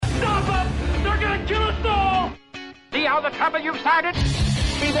all the trouble you've started?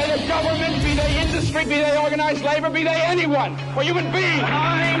 Be they the government, be they industry, be they organized labor, be they anyone, or human beings.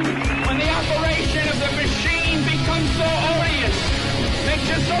 Time when the operation of the machine becomes so odious, makes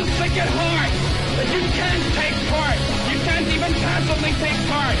you so sick at heart that you can't take part. You can't even passively take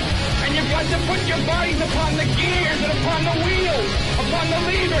part. And you've got to put your bodies upon the gears and upon the wheels, upon the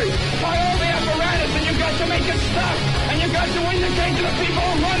levers, upon all the apparatus, and you've got to make it stop. And you've got to indicate to the people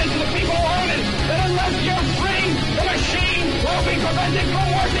who run it, to the people who own it, that unless you're free, the machine will be prevented from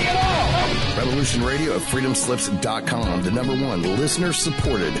working at all. Revolution Radio at freedomslips.com, the #1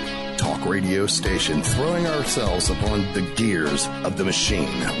 listener-supported talk radio station, throwing ourselves upon the gears of the machine.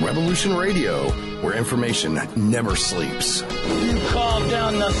 Revolution Radio, where information never sleeps. You called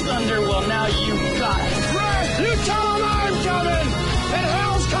down the thunder, well now you got it. Right, you tell them I'm coming, and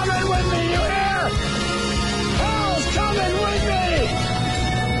hell's coming with me, you hear? Hell's coming with me!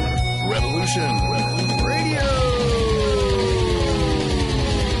 Revolution Radio.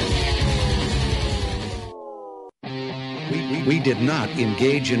 We did not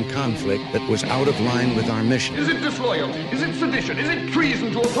engage in conflict that was out of line with our mission. Is it disloyalty? Is it sedition? Is it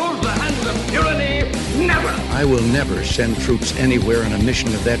treason to oppose the hands of tyranny? Never! I will never send troops anywhere on a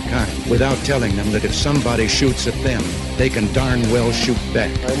mission of that kind without telling them that if somebody shoots at them, they can darn well shoot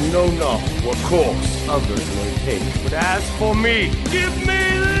back. I know not what course others may take, but as for me, give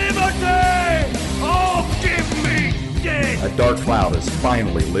me liberty! Oh, give me death! A dark cloud is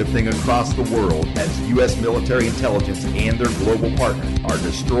finally lifting across the world as U.S. military intelligence and their global partners are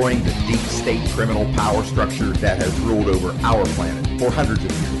destroying the deep state criminal power structure that has ruled over our planet for hundreds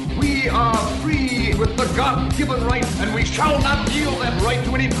of years. We are free with the God-given right, and we shall not yield that right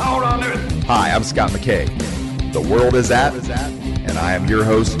to any power on earth. Hi, I'm Scott McKay. The world is at, and I am your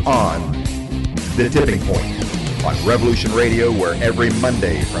host on The Tipping Point on Revolution Radio, where every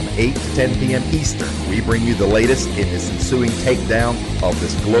Monday from 8 to 10 p.m. Eastern, we bring you the latest in this ensuing takedown of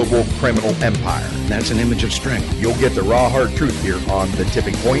this global criminal empire. That's an image of strength. You'll get the raw, hard truth here on The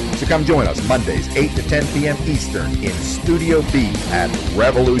Tipping Point, so come join us Mondays, 8 to 10 p.m. Eastern in Studio B at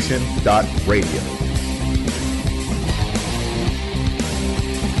revolution.radio.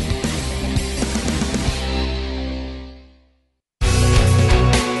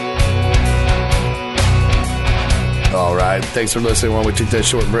 All right, thanks for listening while we take that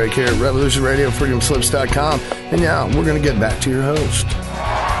short break here at Revolution Radio, freedomslips.com. And now we're going to get back to your host.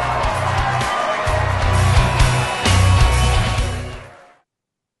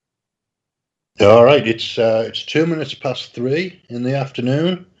 All right, it's 2 minutes past 3 in the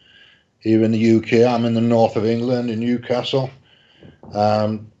afternoon here in the UK. I'm in the north of England, in Newcastle.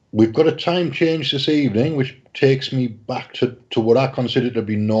 We've got a time change this evening, which takes me back to what I consider to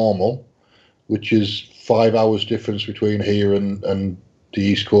be normal, which is 5 hours difference between here and the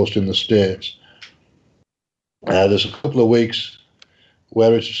East Coast in the States. There's a couple of weeks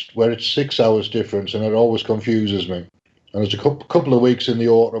where it's 6 hours difference, and it always confuses me. And there's a couple of weeks in the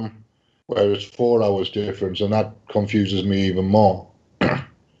autumn where it's 4 hours difference, and that confuses me even more.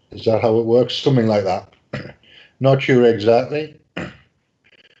 Is that how it works? Something like that. Not sure exactly.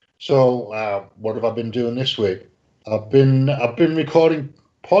 So, what have I been doing this week? I've been recording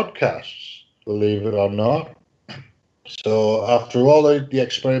podcasts, believe it or not. So after all the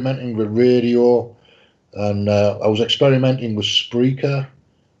experimenting with radio, and I was experimenting with Spreaker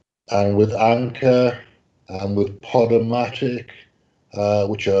and with Anchor and with Podomatic,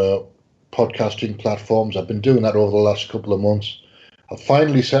 which are podcasting platforms. I've been doing that over the last couple of months. I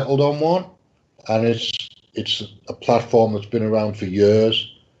finally settled on one, and it's a platform that's been around for years.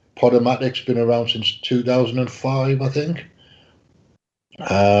 Podomatic's been around since 2005, I think.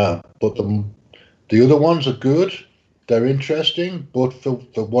 But the other ones are good. They're interesting, but for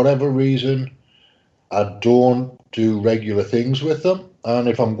whatever reason, I don't do regular things with them. And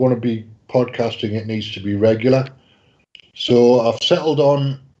if I'm going to be podcasting, it needs to be regular. So I've settled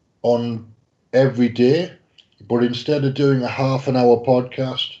on every day, but instead of doing a half an hour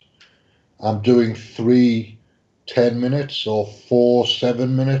podcast, I'm doing 3 10 minutes or 4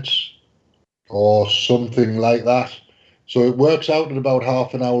 7 minutes or something like that. So it works out at about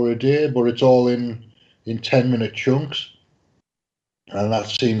half an hour a day, but it's all in 10-minute chunks. And that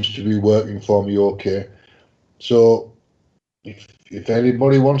seems to be working for me okay. So if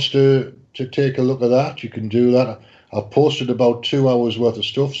anybody wants to take a look at that, you can do that. I've posted about 2 hours worth of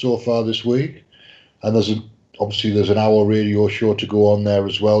stuff so far this week. And obviously there's an hour radio show to go on there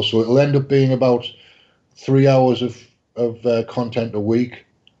as well. So it'll end up being about 3 hours of content a week.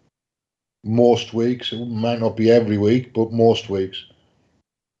 Most weeks. It might not be every week, but most weeks.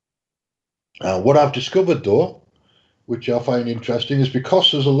 What I've discovered though, which I find interesting, is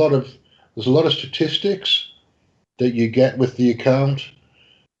because there's a lot of statistics, that you get with the account,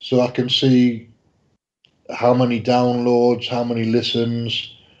 so I can see how many downloads, how many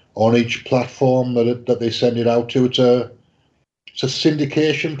listens on each platform that they send it out to. It's a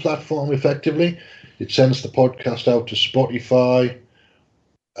syndication platform, effectively. It sends the podcast out to Spotify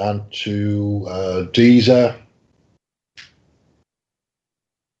and to Deezer,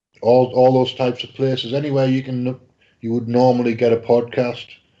 all those types of places. Anywhere you would normally get a podcast,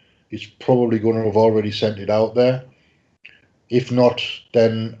 it's probably going to have already sent it out there. If not,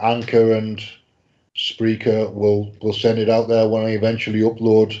 then Anchor and Spreaker will send it out there when I eventually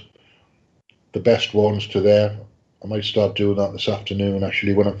upload the best ones to there. I might start doing that this afternoon,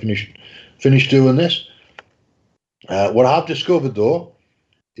 actually, when I finish doing this. What I've discovered, though,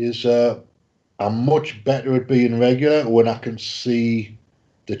 is I'm much better at being regular when I can see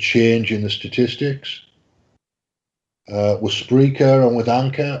the change in the statistics. With Spreaker and with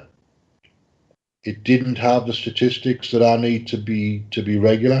Anchor, it didn't have the statistics that I need to be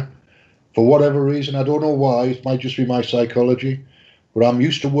regular. For whatever reason, I don't know why. It might just be my psychology, but I'm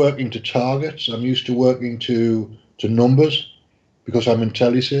used to working to targets. I'm used to working to numbers because I'm in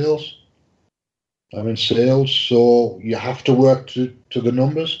telesales. I'm in sales, so you have to work to the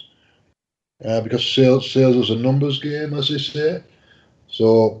numbers because sales is a numbers game, as they say.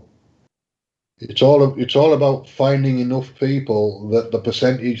 So it's all about finding enough people that the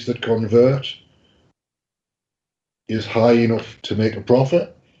percentage that convert is high enough to make a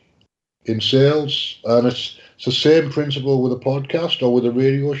profit in sales. And it's the same principle with a podcast or with a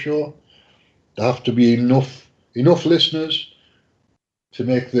radio show. There have to be enough listeners to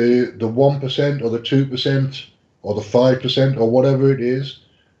make the 1% or the 2% or the 5% or whatever it is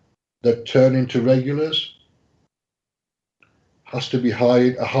that turn into regulars. Has to be a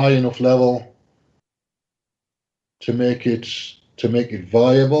high enough level to make it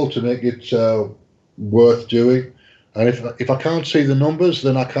viable, to make it worth doing. And if I can't see the numbers,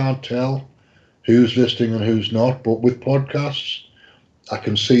 then I can't tell who's listening and who's not. But with podcasts, I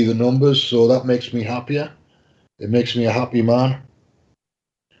can see the numbers, so that makes me happier. It makes me a happy man.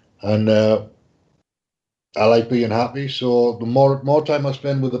 And I like being happy. So the more time I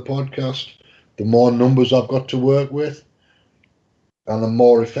spend with the podcast, the more numbers I've got to work with, and the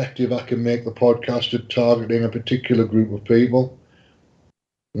more effective I can make the podcast at targeting a particular group of people.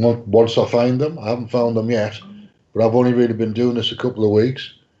 Once I find them, I haven't found them yet, but I've only really been doing this a couple of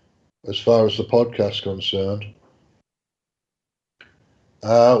weeks as far as the podcast's concerned.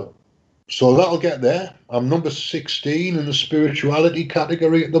 So that'll get there. I'm number 16 in the spirituality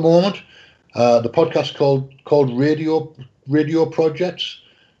category at the moment. The podcast called Radio Projects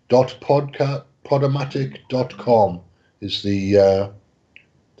 .podomatic.com is the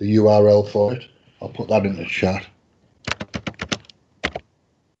URL for it. I'll put that in the chat.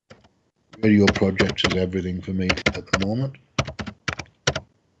 Radio Projects is everything for me at the moment.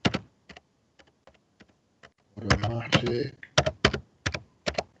 Podomatic.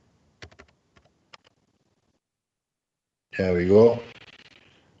 There we go.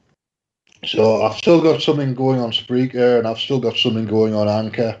 So I've still got something going on Spreaker, and I've still got something going on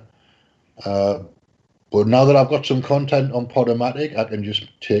Anchor. But now that I've got some content on Podomatic, I can just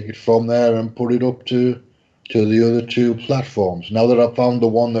take it from there and put it up to the other two platforms. Now that I've found the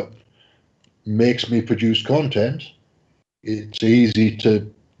one that makes me produce content, it's easy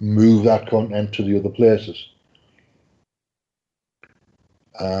to move that content to the other places.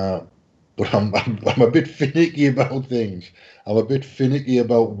 But I'm a bit finicky about things. I'm a bit finicky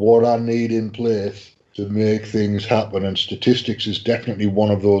about what I need in place to make things happen, and statistics is definitely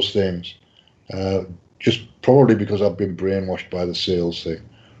one of those things. Just probably because I've been brainwashed by the sales thing.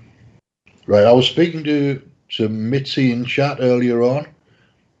 Right, I was speaking to Mitzi in chat earlier on,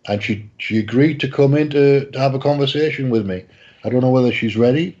 and she agreed to come in to have a conversation with me. I don't know whether she's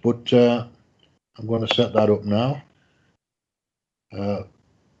ready, but I'm going to set that up now.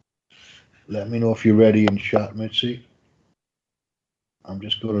 Let me know if you're ready in chat, Mitzi. I'm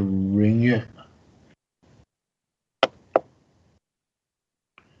just going to ring you.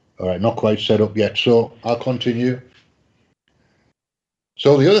 All right, not quite set up yet, so I'll continue.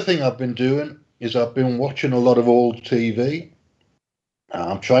 So the other thing I've been doing is I've been watching a lot of old TV.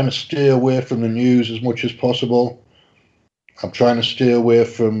 I'm trying to stay away from the news as much as possible. I'm trying to stay away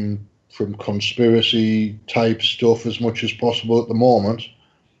from conspiracy type stuff as much as possible at the moment.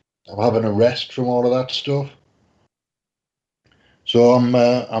 I'm having a rest from all of that stuff. So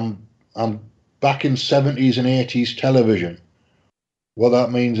I'm back in 70s and 80s television. What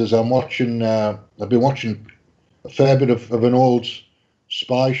that means is I've been watching a fair bit of an old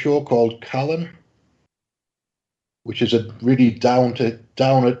spy show called Callan, which is a really down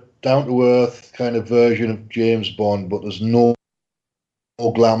down-to-earth kind of version of James Bond, but there's no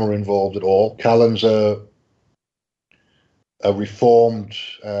glamour involved at all. Callan's a reformed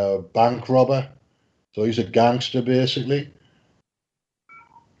bank robber, so he's a gangster basically.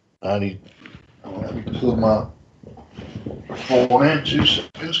 And let me plug my phone in 2 seconds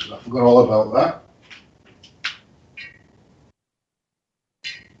because I forgot all about that.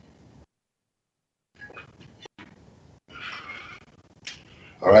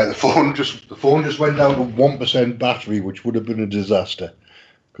 All right, the phone just went down to 1% battery, which would have been a disaster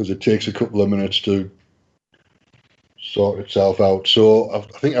because it takes a couple of minutes to sort itself out. So I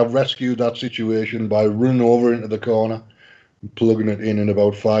think I've rescued that situation by running over into the corner and plugging it in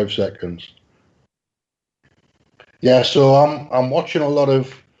about 5 seconds. Yeah, so I'm watching a lot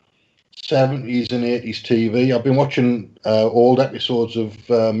of 70s and 80s TV. I've been watching old episodes of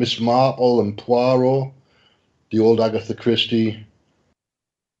Miss Marple and Poirot, the old Agatha Christie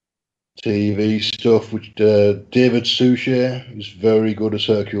TV stuff, which David Suchet is very good as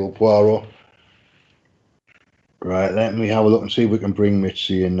Hercule Poirot. Right, let me have a look and see if we can bring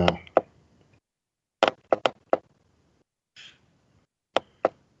Mitzi in now.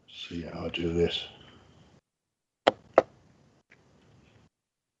 See how I do this.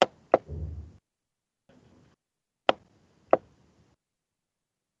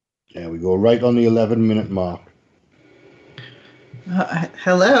 There we go, right on the 11-minute mark.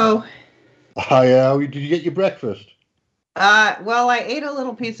 Hello. Hi, did you get your breakfast? Well, I ate a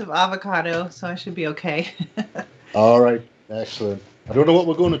little piece of avocado, so I should be okay. All right, excellent. I don't know what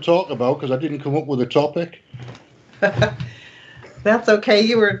we're going to talk about because I didn't come up with a topic. That's okay.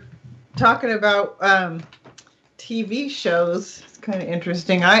 You were talking about TV shows. It's kind of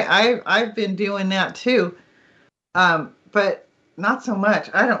interesting. I've been doing that too, but not so much.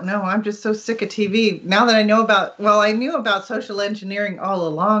 I don't know. I'm just so sick of TV now that I know about. Well, I knew about social engineering all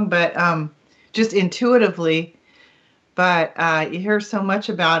along, but just intuitively. But you hear so much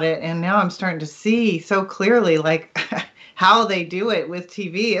about it, and now I'm starting to see so clearly, like how they do it with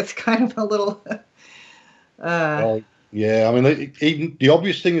TV. It's kind of a little. Yeah, I mean, even the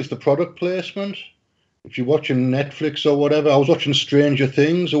obvious thing is the product placement. If you're watching Netflix or whatever, I was watching Stranger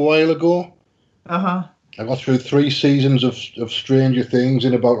Things a while ago. I got through 3 seasons of Stranger Things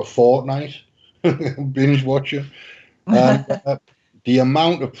in about a fortnight. Binge watcher. The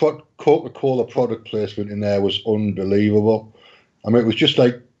amount of Coca-Cola product placement in there was unbelievable. I mean, it was just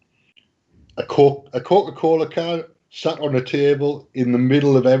like a Coca-Cola can sat on a table in the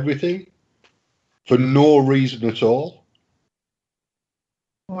middle of everything for no reason at all.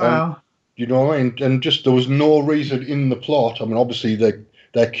 Wow. And, you know what I mean? And just there was no reason in the plot. I mean, obviously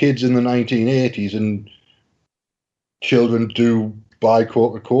they're kids in the 1980s and children do buy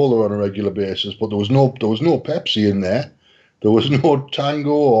Coca-Cola on a regular basis, but there was no Pepsi in there. There was no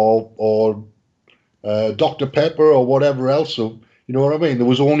Tango or Dr. Pepper or whatever else. So you know what I mean? There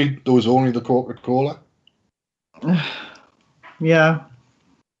was only the Coca-Cola. Yeah,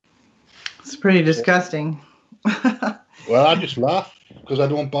 it's pretty disgusting. Well, I just laugh because I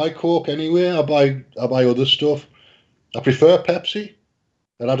don't buy Coke anyway. I buy other stuff. I prefer Pepsi,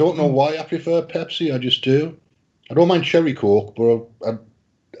 and I don't know why I prefer Pepsi. I just do. I don't mind cherry Coke, but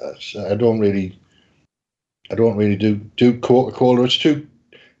I don't really do Coca-Cola.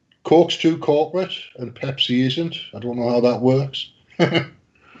 Coke's too corporate and Pepsi isn't. I don't know how that works.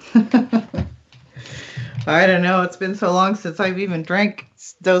 I don't know. It's been so long since I've even drank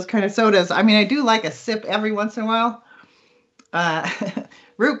those kind of sodas. I mean, I do like a sip every once in a while.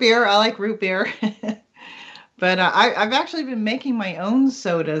 Root beer. I like root beer. But I've actually been making my own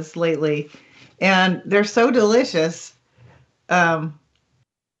sodas lately, and they're so delicious.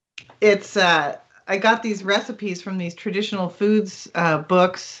 I got these recipes from these traditional foods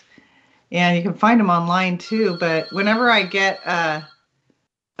books, and you can find them online too. But whenever I get a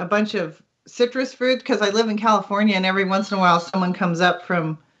bunch of citrus fruit, because I live in California, and every once in a while someone comes up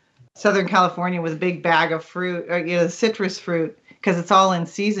from Southern California with a big bag of fruit, or citrus fruit, because it's all in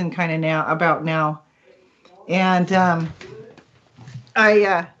season kind of now. And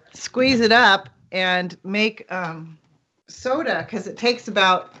I squeeze it up and make soda, because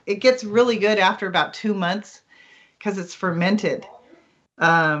it gets really good after about 2 months because it's fermented.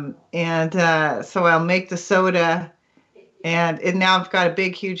 So I'll make the soda, and now I've got a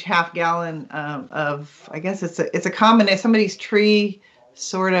big, huge half gallon of, I guess it's a combination, somebody's tree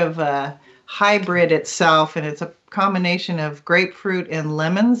sort of hybrid itself, and it's a combination of grapefruit and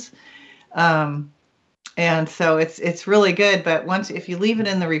lemons. And so it's really good. But if you leave it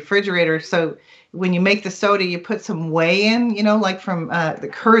in the refrigerator, so when you make the soda, you put some whey in, like from the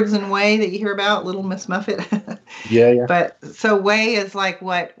curds and whey that you hear about, Little Miss Muffet. Yeah. But so whey is like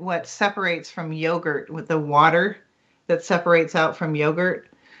what separates from yogurt, with the water that separates out from yogurt.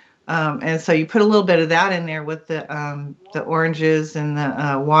 And so you put a little bit of that in there with the oranges and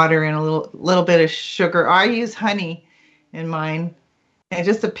the water and a little bit of sugar. I use honey in mine, and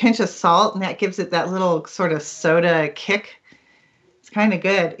just a pinch of salt, and that gives it that little sort of soda kick. It's kind of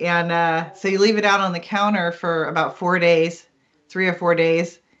good. And so you leave it out on the counter for about 4 days, 3 or 4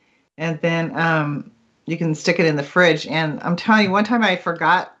 days, and then you can stick it in the fridge. And I'm telling you, one time I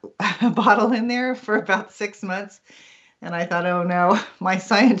forgot a bottle in there for about 6 months. And I thought, oh no, my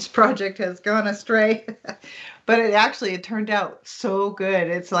science project has gone astray. But it turned out so good.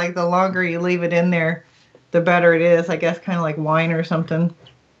 It's like the longer you leave it in there, the better it is. I guess kind of like wine or something.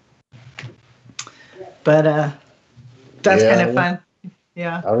 But that's kind of fun.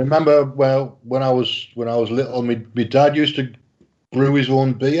 Yeah. I remember, well, when I was little, my dad used to brew his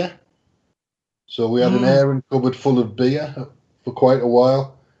own beer. So we had an airing cupboard full of beer for quite a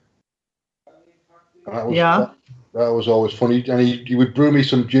while. That was always funny. And he would brew me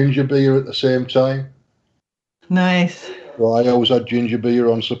some ginger beer at the same time. Nice. So I always had ginger beer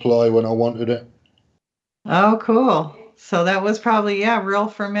on supply when I wanted it. Oh, cool. So that was probably, real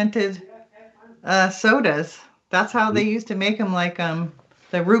fermented sodas. That's how they used to make them, like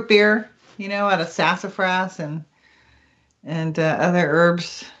the root beer, out of sassafras and other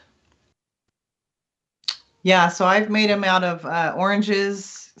herbs. Yeah, so I've made them out of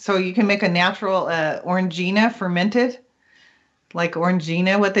oranges. So you can make a natural Orangina fermented, like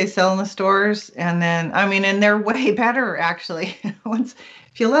Orangina, what they sell in the stores. And then, and they're way better, actually.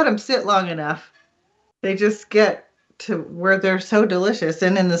 If you let them sit long enough, they just get to where they're so delicious.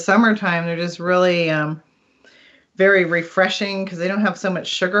 And in the summertime, they're just really very refreshing because they don't have so much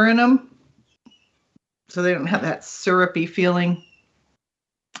sugar in them. So they don't have that syrupy feeling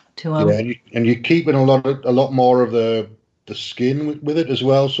to them. Yeah, and you're keeping a lot more of the skin with it as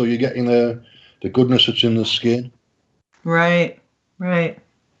well, so you're getting the goodness that's in the skin. Right. Of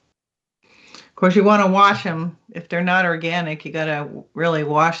course, you want to wash them. If they're not organic, you got to really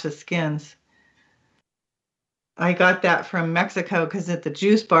wash the skins. I got that from Mexico because at the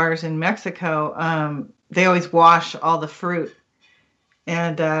juice bars in Mexico, they always wash all the fruit.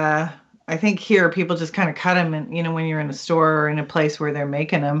 And I think here people just kind of cut them, and when you're in a store or in a place where they're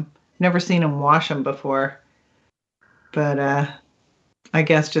making them. Never seen them wash them before. But I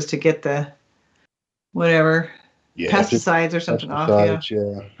guess just to get the pesticides or something off.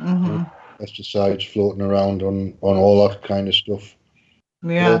 Yeah. Mm-hmm. Pesticides floating around on all that kind of stuff.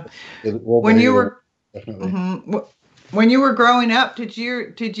 Yeah. When you were definitely. When you were growing up, did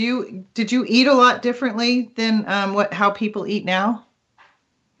you eat a lot differently than how people eat now?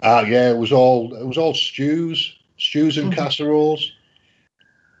 Yeah, it was all stews and casseroles.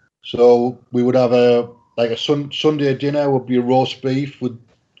 So we would have a Sunday dinner would be a roast beef with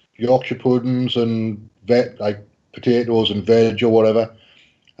Yorkshire puddings and potatoes and veg or whatever.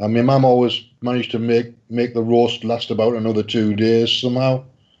 And my mum always managed to make the roast last about another 2 days somehow.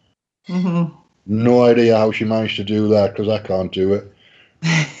 Mm-hmm. No idea how she managed to do that because I can't do it.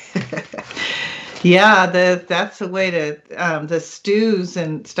 Yeah, that's the way to the stews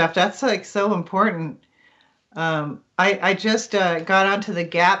and stuff. That's like so important. I just got onto the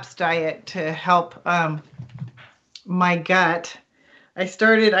GAPS diet to help my gut. I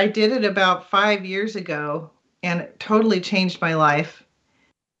did it about 5 years ago, and it totally changed my life.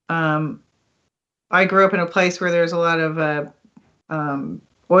 I grew up in a place where there's a lot of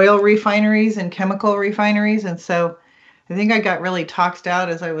oil refineries and chemical refineries, and so I think I got really toxed out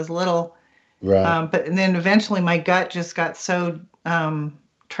as I was little. Right. But then eventually my gut just got so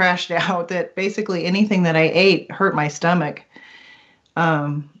trashed out that basically anything that I ate hurt my stomach.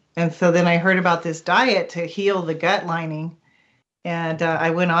 And so then I heard about this diet to heal the gut lining, and I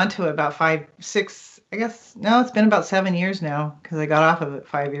went on to it about 5, 6, I guess. No, it's been about 7 years now because I got off of it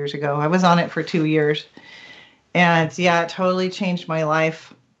 5 years ago. I was on it for 2 years, and yeah, it totally changed my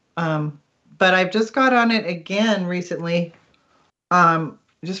life. But I've just got on it again recently,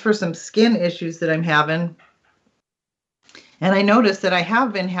 just for some skin issues that I'm having. And I noticed that I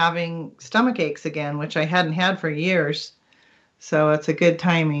have been having stomach aches again, which I hadn't had for years. So it's a good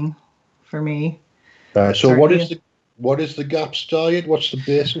timing for me. So what is the GAPS diet? What's the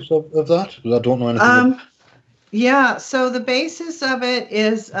basis of that? Because I don't know anything. Yeah, so the basis of it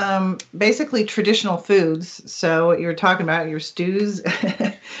is basically traditional foods. So what you're talking about, your stews.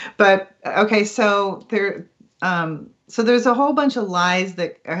 But okay, so there, so there's a whole bunch of lies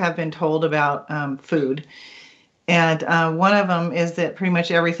that have been told about food. And one of them is that pretty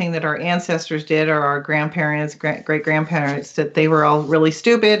much everything that our ancestors did, or our grandparents, great-grandparents, that they were all really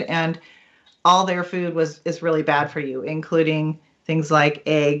stupid and all their food is really bad for you, including things like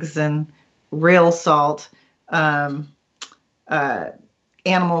eggs and real salt, animal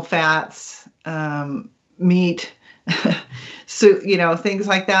fats, meat, so, things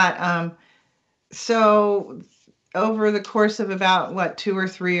like that. So over the course of about 2 or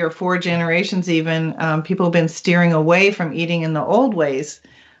 3 or 4 generations even, people have been steering away from eating in the old ways,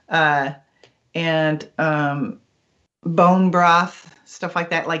 and bone broth, stuff like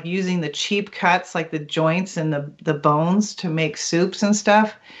that, like using the cheap cuts, like the joints and the bones to make soups and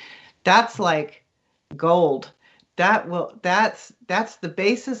stuff. That's like gold. That's the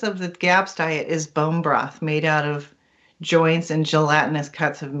basis of the GAPS diet, is bone broth made out of joints and gelatinous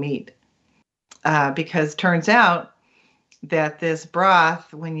cuts of meat. Because turns out that this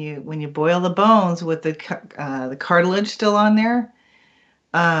broth, when you boil the bones with the cartilage still on there,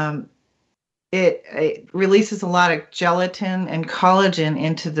 it releases a lot of gelatin and collagen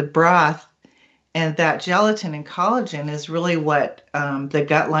into the broth, and that gelatin and collagen is really what the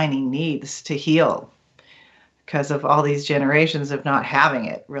gut lining needs to heal, because of all these generations of not having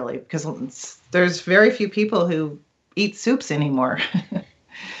it, really, because there's very few people who eat soups anymore.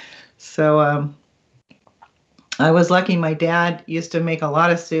 So I was lucky. My dad used to make a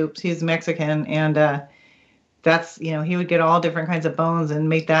lot of soups. He's Mexican, and that's, he would get all different kinds of bones and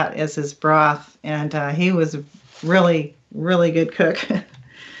make that as his broth. And he was a really, really good cook.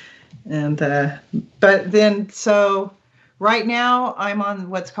 And but then, so right now I'm on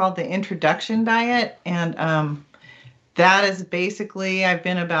what's called the introduction diet, and that is basically, I've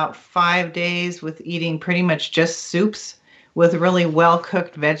been about 5 days with eating pretty much just soups with really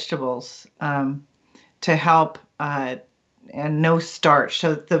well-cooked vegetables to help, and no starch.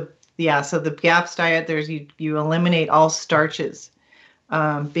 So the GAPS diet, you eliminate all starches,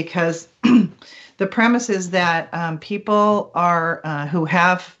 because the premise is that people are who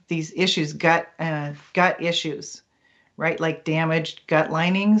have these issues, gut issues, right? Like damaged gut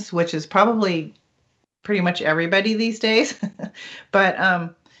linings, which is probably pretty much everybody these days.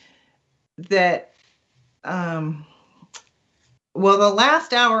 But well, the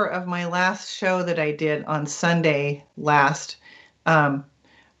last hour of my last show that I did on Sunday last,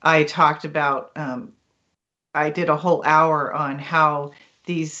 I talked about, I did a whole hour on how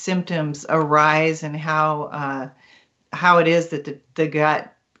these symptoms arise and how it is that the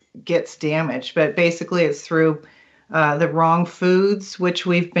gut gets damaged. But basically it's through the wrong foods, which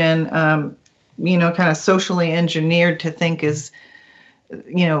we've been, kind of socially engineered to think is,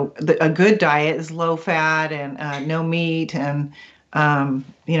 a good diet is low fat and no meat and,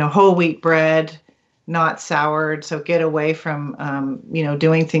 whole wheat bread, not soured. So get away from,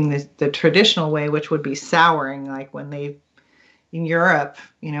 doing things the traditional way, which would be souring. Like when in Europe,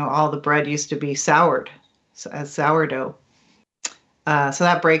 all the bread used to be soured as sourdough. So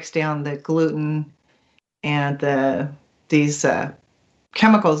that breaks down the gluten and these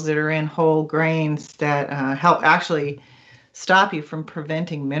chemicals that are in whole grains that help actually stop you from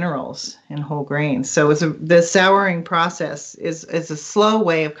preventing minerals in whole grains. So the souring process is a slow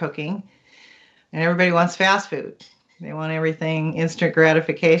way of cooking, and everybody wants fast food. They want everything instant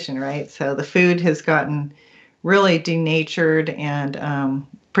gratification, right? So the food has gotten really denatured and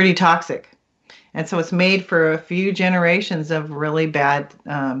pretty toxic. And so it's made for a few generations of really bad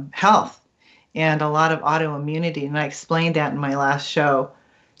health and a lot of autoimmunity. And I explained that in my last show.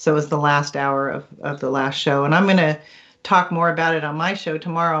 So it was the last hour of the last show. And I'm going to talk more about it on my show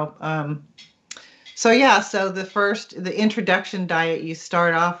tomorrow. So the introduction diet, you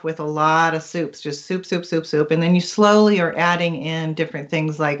start off with a lot of soups, just soup. And then you slowly are adding in different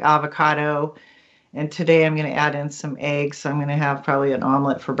things like avocado. And today I'm going to add in some eggs. So I'm going to have probably an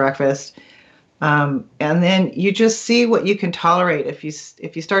omelet for breakfast. And then you just see what you can tolerate. If you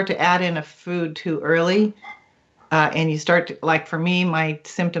start to add in a food too early, and you start to, like for me, my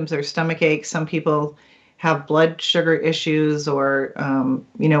symptoms are stomach aches. Some people have blood sugar issues, or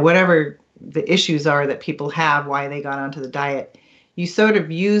whatever the issues are that people have, why they got onto the diet. You sort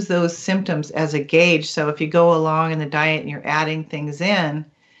of use those symptoms as a gauge. So if you go along in the diet and you're adding things in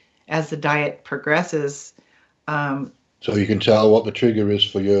as the diet progresses. So you can tell what the trigger is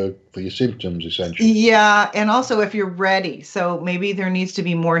for your symptoms, essentially. Yeah, and also if you're ready. So maybe there needs to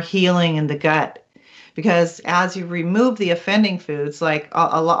be more healing in the gut, because as you remove the offending foods, like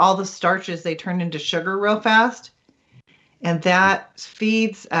all the starches, they turn into sugar real fast. And that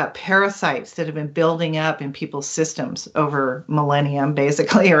feeds parasites that have been building up in people's systems over millennium,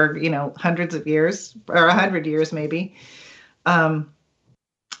 basically, or, hundreds of years, or 100 years maybe.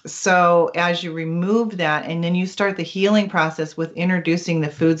 So as you remove that, and then you start the healing process with introducing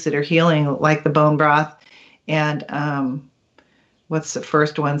the foods that are healing, like the bone broth and what's the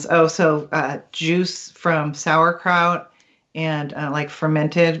first ones? Juice from sauerkraut and like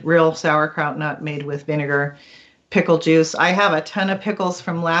fermented, real sauerkraut, not made with vinegar. Pickle juice. I have a ton of pickles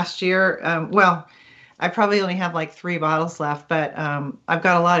from last year. I probably only have like 3 bottles left, but I've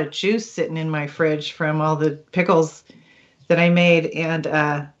got a lot of juice sitting in my fridge from all the pickles that I made, and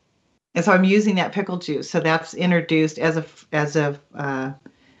so I'm using that pickle juice. So that's introduced as a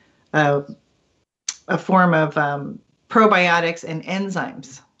form of probiotics and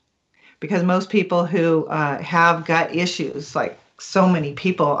enzymes, because most people who have gut issues, like so many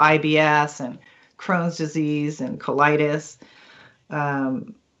people, IBS and Crohn's disease and colitis.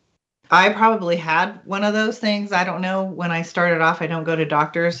 I probably had one of those things. I don't know. When I started off, I don't go to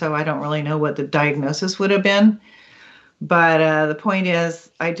doctors, so I don't really know what the diagnosis would have been. But the point is,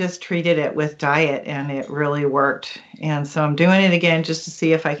 I just treated it with diet, and it really worked. And so I'm doing it again just to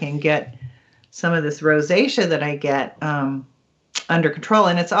see if I can get some of this rosacea that I get under control.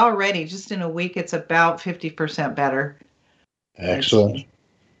 And it's already, just in a week, it's about 50% better. Excellent.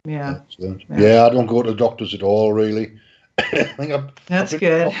 Yeah. Excellent. Yeah, I don't go to the doctors at all, really. I think That's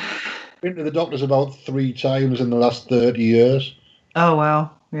good. I've been to the doctors about 3 times in the last 30 years. Oh, wow.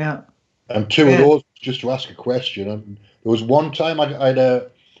 Yeah. And 2 of those just to ask a question. And there was one time I had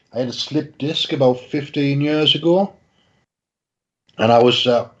a slip disc about 15 years ago, and I was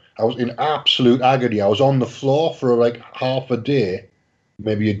in absolute agony. I was on the floor for like half a day,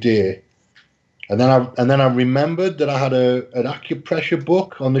 maybe a day. And then I remembered that I had an acupressure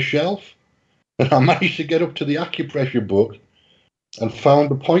book on the shelf, and I managed to get up to the acupressure book and found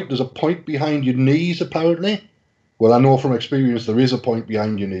the point. There's a point behind your knees, apparently. Well, I know from experience there is a point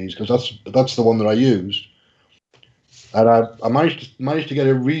behind your knees, because that's the one that I used. And I managed to get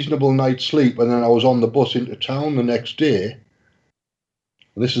a reasonable night's sleep, and then I was on the bus into town the next day.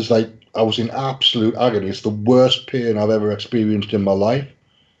 And this is like, I was in absolute agony. It's the worst pain I've ever experienced in my life.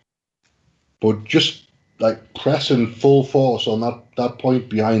 But just like pressing full force on that point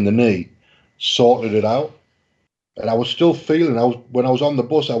behind the knee sorted it out. And I was still feeling, when I was on the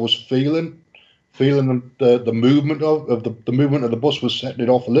bus, I was feeling the movement of the movement of the bus was setting it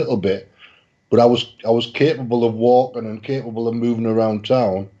off a little bit. But I was capable of walking and capable of moving around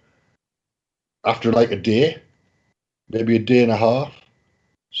town after like a day, maybe a day and a half.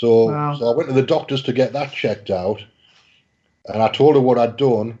 So I went to the doctors to get that checked out, and I told her what I'd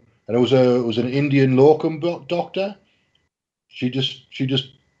done. And it was an Indian locum doctor. She just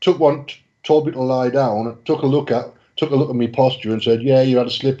told me to lie down, took a look at my posture, and said, "Yeah, you had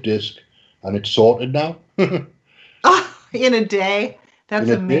a slip disc, and it's sorted now." In a day, that's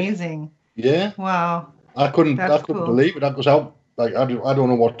amazing. Yeah. Wow. I couldn't believe it. I was out. Like I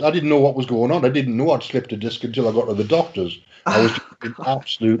didn't know what was going on. I didn't know I'd slipped a disc until I got to the doctors. I was in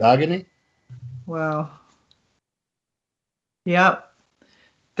absolute agony. Wow. Yep.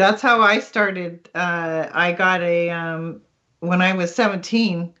 That's how I started. I got when I was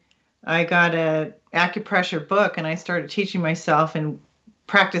 17, I got a acupressure book, and I started teaching myself and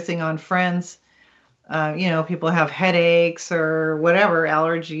practicing on friends. People have headaches or whatever,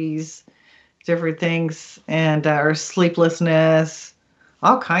 allergies, different things, and or sleeplessness,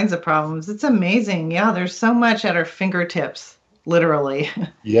 all kinds of problems. It's amazing. Yeah, there's so much at our fingertips, literally.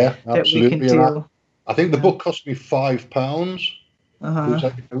 Yeah, absolutely. That we can do. I think the book cost me £5. It was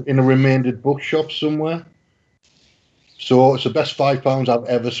like in a remaindered bookshop somewhere. So it's the best £5 I've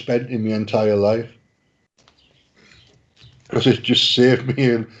ever spent in my entire life, because it just saved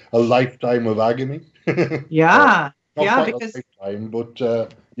me a lifetime of agony. Yeah, Not because a lifetime, but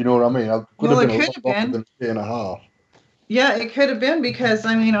you know what I mean. I could have been a lot longer than a day and a half. Yeah, it could have been, because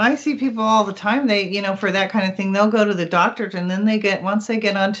I see people all the time. They, for that kind of thing, they'll go to the doctors, and then once they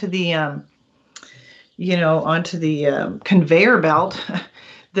get onto the conveyor belt,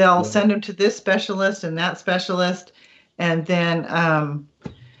 they'll send them to this specialist and that specialist. And then,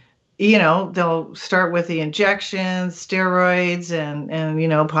 they'll start with the injections, steroids,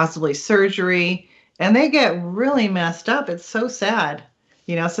 and possibly surgery. And they get really messed up. It's so sad,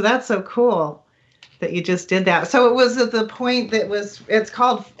 so that's so cool that you just did that. So it was at the point that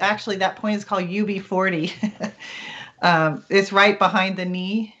that point is called UB40. It's right behind the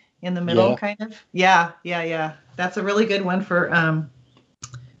knee in the middle, kind of. Yeah. That's a really good one for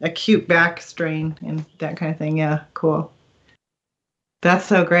acute back strain and that kind of thing. Yeah, cool. That's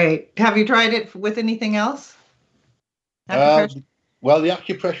so great. Have you tried it with anything else? Well, the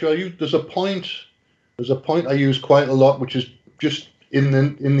acupressure I use, there's a point I use quite a lot, which is just in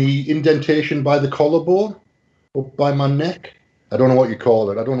the indentation by the collarbone, up by my neck. I don't know what you call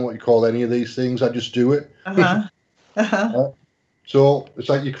it. I don't know what you call any of these things. I just do it. So it's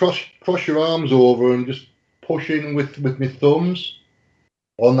like you cross your arms over and just push in with my thumbs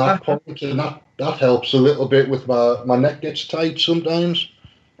on that point, and that helps a little bit with my neck gets tight sometimes.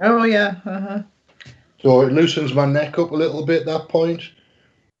 Oh yeah. So it loosens my neck up a little bit, that point.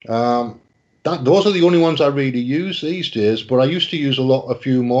 Those are the only ones I really use these days, but I used to use a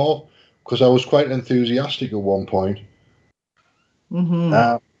few more because I was quite enthusiastic at one point.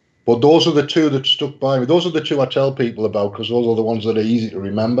 But those are the two that stuck by me. Those are the two I tell people about because those are the ones that are easy to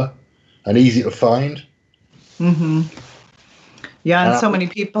remember and easy to find. Yeah, and so many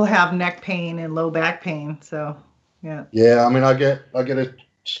people have neck pain and low back pain. So yeah. Yeah, I mean, I get a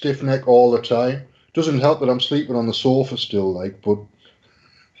stiff neck all the time. Doesn't help that I'm sleeping on the sofa still, but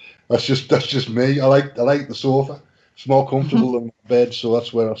that's just me. I like the sofa. It's more comfortable than my bed, so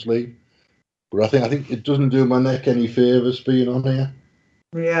that's where I sleep. But I think it doesn't do my neck any favors being on here.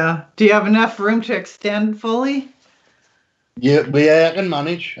 Yeah. Do you have enough room to extend fully? Yeah, I can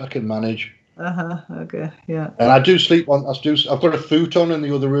manage. Okay. Yeah. And I do sleep on. I've got a futon in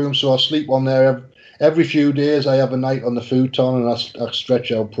the other room, so I sleep on there every few days. I have a night on the futon, and I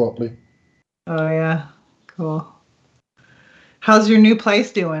stretch out properly. Oh yeah, cool. How's your new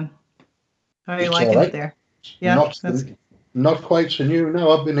place doing? How are you liking it there? Yeah, not quite so new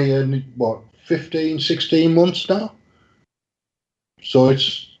now. I've been here 15, 16 months now. So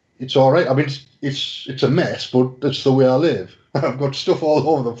it's all right. I mean, it's a mess, but that's the way I live. I've got stuff all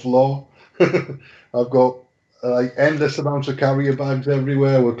over the floor. I've got endless amounts of carrier bags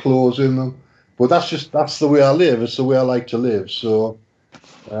everywhere with clothes in them. But that's the way I live. It's the way I like to live. So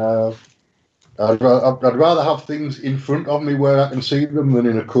I'd rather have things in front of me where I can see them than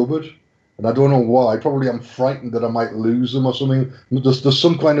in a cupboard. And I don't know why. Probably I'm frightened that I might lose them or something. There's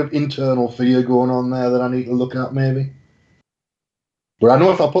some kind of internal fear going on there that I need to look at maybe. But I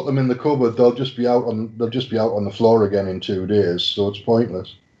know if I put them in the cupboard, they'll just be out on the floor again in 2 days. So it's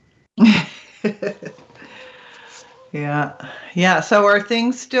pointless. Yeah. So are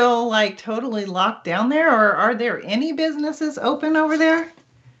things still totally locked down there, or are there any businesses open over there?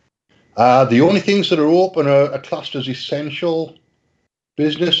 The only things that are open are classed as essential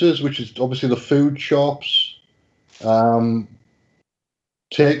businesses, which is obviously the food shops.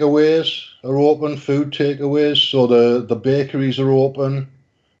 Takeaways are open, food takeaways. So the bakeries are open.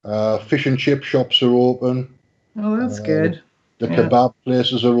 Fish and chip shops are open. Oh, that's good. The kebab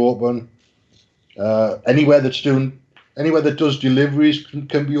places are open. Anywhere that does deliveries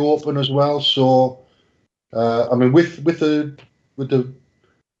can be open as well. So, I mean, with the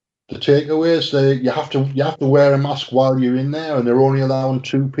takeaways, you have to wear a mask while you're in there, and they're only allowing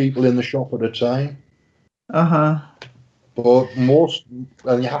 2 people in the shop at a time. But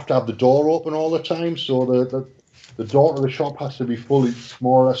and you have to have the door open all the time, so the door to the shop has to be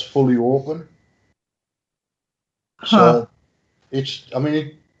more or less fully open. So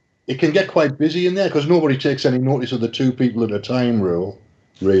it can get quite busy in there because nobody takes any notice of the 2 people at a time rule,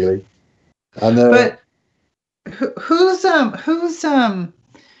 really. And but who's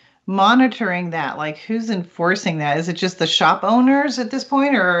monitoring that? Who's enforcing that? Is it just the shop owners at this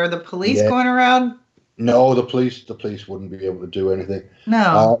point, or are the police going around? No, the police wouldn't be able to do anything.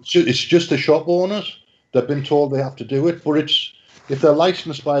 No, it's just the shop owners. They've been told they have to do it, but if they're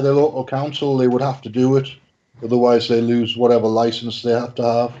licensed by their local council, they would have to do it. Otherwise, they lose whatever license they have to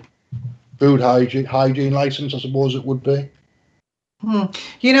have. Food hygiene license, I suppose it would be.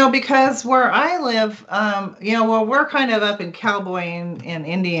 Because where I live, we're kind of up in cowboy and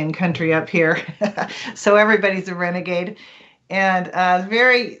Indian country up here. So everybody's a renegade. And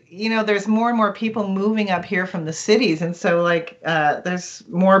there's more and more people moving up here from the cities. And so there's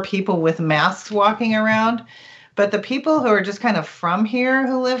more people with masks walking around. But the people who are just kind of from here,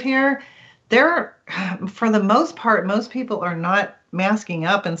 who live here, they're, for the most part, most people are not masking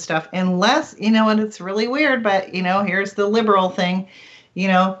up and stuff unless, and it's really weird, but, here's the liberal thing,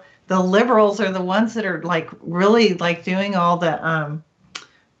 the liberals are the ones that are really doing all the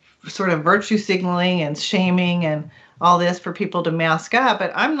sort of virtue signaling and shaming and all this for people to mask up.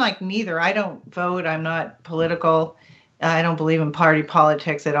 But I'm neither. I don't vote. I'm not political. I don't believe in party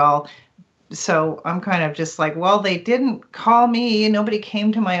politics at all. So I'm kind of just they didn't call me. Nobody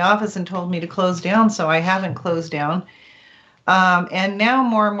came to my office and told me to close down. So I haven't closed down. And now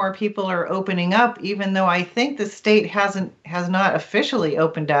more and more people are opening up, even though I think the state has not officially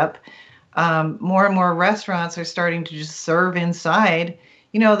opened up. More and more restaurants are starting to just serve inside.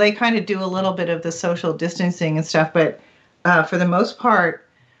 They kind of do a little bit of the social distancing and stuff, but for the most part,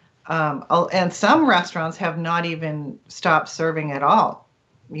 and some restaurants have not even stopped serving at all.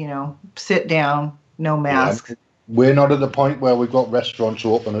 Sit down, no mask. Yeah, we're not at the point where we've got restaurants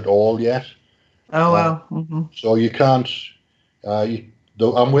open at all yet. Oh, well. Mm-hmm. So you can't.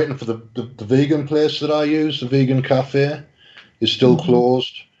 I'm waiting for the vegan place that I use. The vegan cafe is still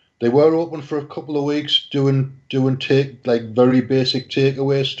closed. They were open for a couple of weeks, doing very basic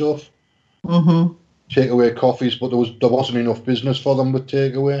takeaway stuff. Mm-hmm. Takeaway coffees, but there wasn't enough business for them with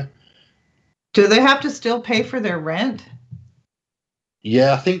takeaway. Do they have to still pay for their rent?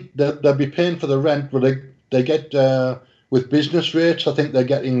 Yeah, I think they'll be paying for the rent, but they get with business rates. I think they're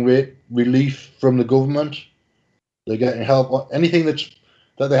getting rate relief from the government. They're getting help. Anything that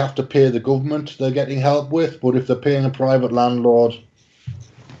they have to pay the government, they're getting help with. But if they're paying a private landlord,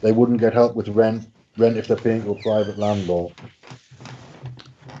 they wouldn't get help with rent if they're paying to a private landlord.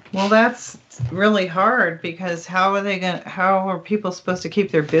 Well, that's really hard, because how are people supposed to keep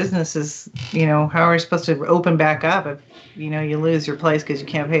their businesses? How are you supposed to open back up if you lose your place because you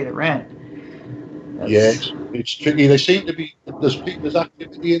can't pay the rent? It's tricky. They seem to be there's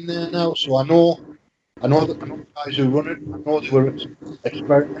activity in there now, so I know the guys who run it. I know they were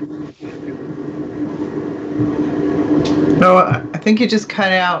experimenting. No, I think you just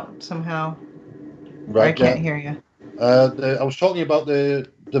cut out somehow. Right, I can't hear you. I was talking about the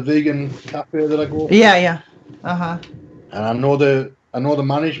vegan cafe that I go to. Yeah. Uh-huh. And I know the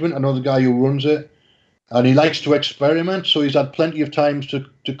management. I know the guy who runs it, and he likes to experiment. So he's had plenty of times to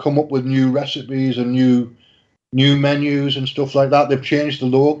come up with new recipes and new menus and stuff like that. They've changed the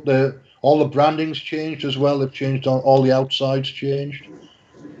look. All the branding's changed as well. They've changed all the outsides changed.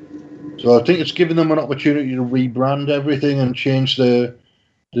 So I think it's given them an opportunity to rebrand everything and change the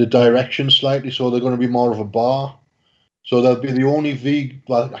direction slightly. So they're going to be more of a bar. So they'll be the only vegan.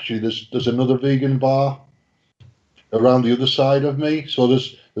 Well, actually, there's another vegan bar around the other side of me. So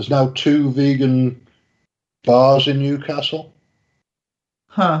there's now 2 vegan bars in Newcastle.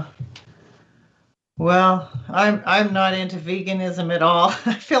 Huh. Well, I'm not into veganism at all.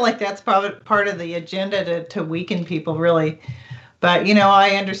 I feel like that's probably part of the agenda to weaken people, really. But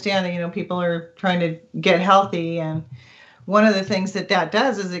I understand that people are trying to get healthy, and one of the things that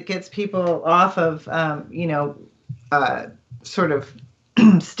does is it gets people off of sort of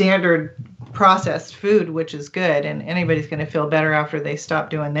standard processed food, which is good, and anybody's going to feel better after they stop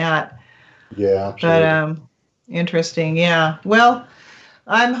doing that. Yeah, absolutely. But interesting. Yeah. Well,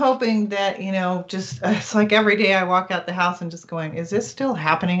 I'm hoping that just it's like every day I walk out the house and just going, is this still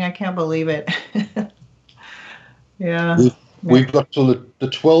happening? I can't believe it. Yeah. We've got till the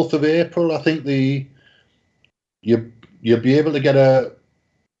 12th of April. I think you'll be able to get a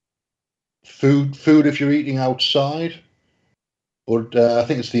food if you're eating outside. But I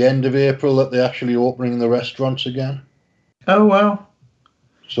think it's the end of April that they're actually opening the restaurants again. Oh, wow.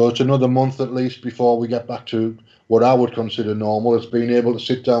 So it's another month at least before we get back to what I would consider normal. It's being able to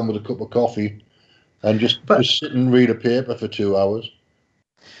sit down with a cup of coffee and just sit and read a paper for 2 hours.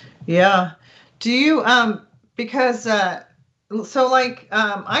 Yeah. Do you, because, I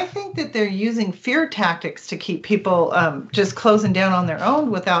think that they're using fear tactics to keep people just closing down on their own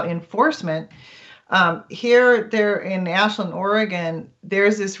without enforcement. There in Ashland, Oregon,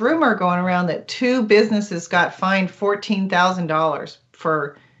 there's this rumor going around that 2 businesses got fined $14,000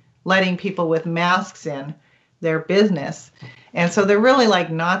 for letting people with masks in their business. And so they're really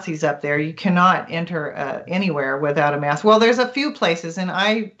like Nazis up there. You cannot enter anywhere without a mask. Well, there's a few places, and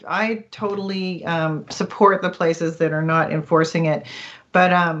I totally support the places that are not enforcing it.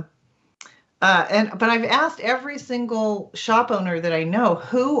 But I've asked every single shop owner that I know,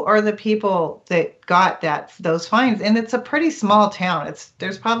 who are the people that got those fines, and it's a pretty small town.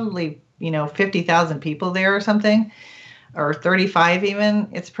 There's probably 50,000 people there or something, or 35 even.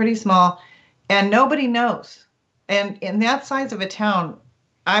 It's pretty small, and nobody knows. And in that size of a town,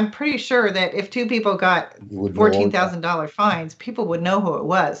 I'm pretty sure that if 2 people got $14,000 fines, people would know who it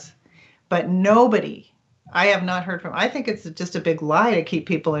was. But nobody, I have not heard from. I think it's just a big lie to keep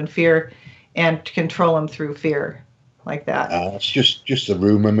people in fear and to control them through fear like that. It's just a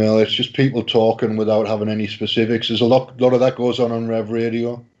rumor mill. It's just people talking without having any specifics. There's a lot of that goes on Rev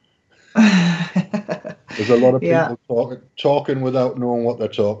Radio. There's a lot of people talking without knowing what they're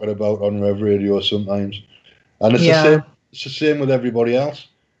talking about on Rev Radio sometimes. And it's the same with everybody else.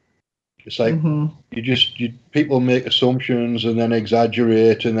 It's like people make assumptions and then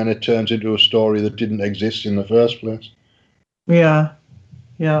exaggerate, and then it turns into a story that didn't exist in the first place. Yeah.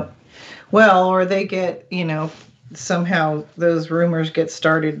 Yeah. Well, or they get, somehow those rumors get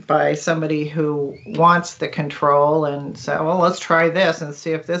started by somebody who wants the control and say, well, let's try this and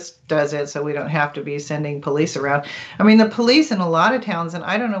see if this does it so we don't have to be sending police around. I mean, the police in a lot of towns, and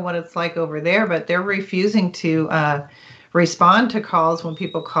I don't know what it's like over there, but they're refusing to respond to calls when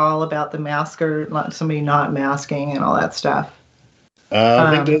people call about the mask or somebody not masking and all that stuff.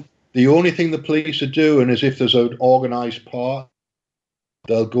 I think the only thing the police are doing is if there's an organised part,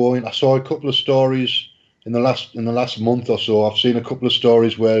 they'll go in. I saw a couple of stories in the last month or so. I've seen a couple of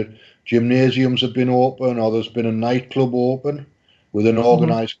stories where gymnasiums have been open, or there's been a nightclub open with an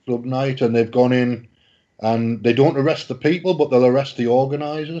organised club night, and they've gone in and they don't arrest the people, but they'll arrest the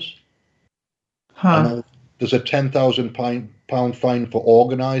organisers. And there's a £10,000 fine for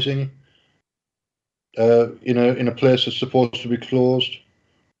organising in a place that's supposed to be closed,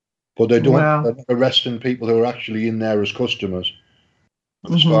 but they don't. Wow. They're not arresting people who are actually in there as customers,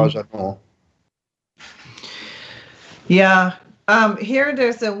 as far as I know. Yeah. Here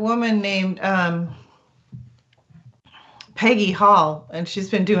there's a woman named Peggy Hall, and she's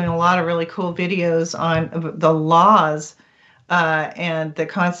been doing a lot of really cool videos on the laws and the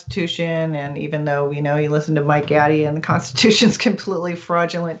Constitution. And even though, you listen to Mike Gaddy and the Constitution's completely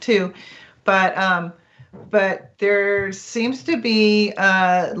fraudulent too, but there seems to be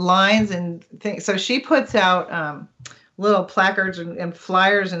lines and things. So she puts out little placards and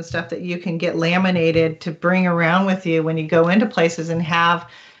flyers and stuff that you can get laminated to bring around with you when you go into places, and have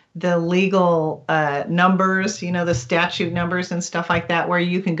the legal numbers, the statute numbers and stuff like that, where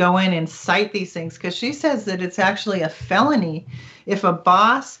you can go in and cite these things. Because she says that it's actually a felony if a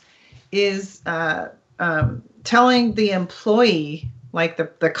boss is telling the employee, like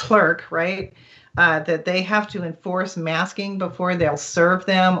the clerk, right, that they have to enforce masking before they'll serve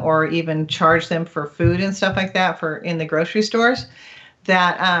them or even charge them for food and stuff like that in the grocery stores,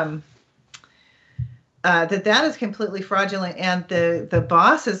 that is completely fraudulent, and the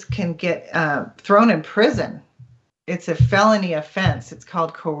bosses can get thrown in prison. It's a felony offense. It's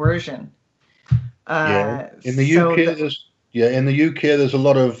called coercion. In the UK, there's a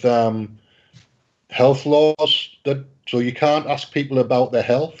lot of health laws so you can't ask people about their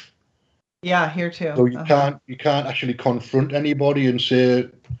health. Yeah, here too. So you can't actually confront anybody and say,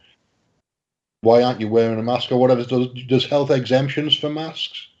 why aren't you wearing a mask or whatever. There's health exemptions for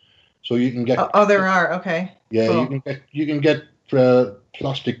masks, so you can get. Oh, there are. Okay. Yeah, cool. you can get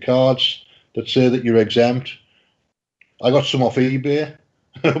plastic cards that say that you're exempt. I got some off eBay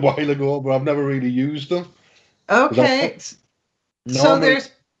a while ago, but I've never really used them. Okay. So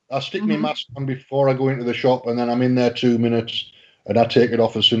I stick my mask on before I go into the shop, and then I'm in there 2 minutes. And I take it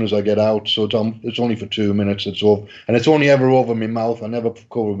off as soon as I get out, so it's only for 2 minutes. It's over, and it's only ever over my mouth. I never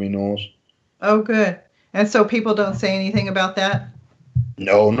cover my nose. Oh, good. And so people don't say anything about that?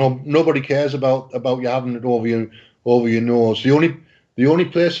 No, nobody cares about you having it over your nose. The only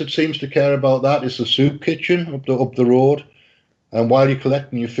place that seems to care about that is the soup kitchen up the road. And while you're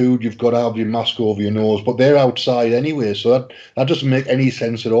collecting your food, you've got to have your mask over your nose. But they're outside anyway, so that doesn't make any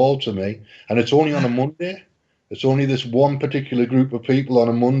sense at all to me. And it's only on a Monday. It's only this one particular group of people on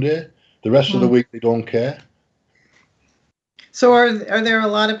a Monday. The rest of the week, they don't care. So are there a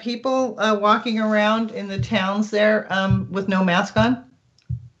lot of people walking around in the towns there with no mask on?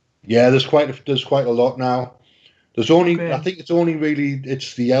 Yeah, there's quite a lot now. I think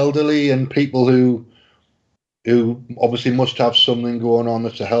it's the elderly and people who obviously must have something going on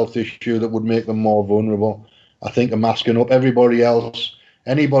that's a health issue that would make them more vulnerable. I think are masking up. Everybody else,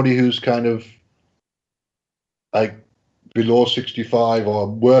 anybody who's kind of like below 65 or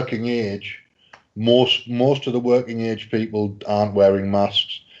working age, most of the working age people aren't wearing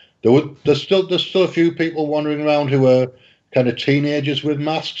masks. There's still a few people wandering around who are kind of teenagers with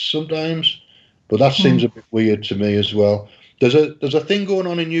masks sometimes, but that seems a bit weird to me as well. There's a thing going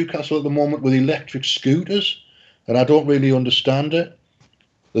on in Newcastle at the moment with electric scooters, and I don't really understand it.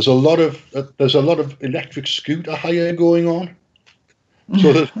 There's a lot of electric scooter hire going on,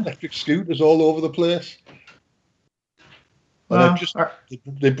 so there's electric scooters all over the place. Wow.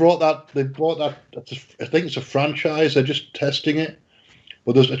 They brought that. I think it's a franchise. They're just testing it,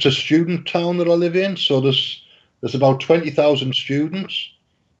 but it's a student town that I live in. So there's about 20,000 students.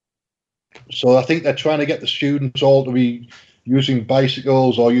 So I think they're trying to get the students all to be using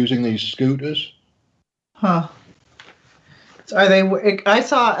bicycles or using these scooters. Huh. So are they? I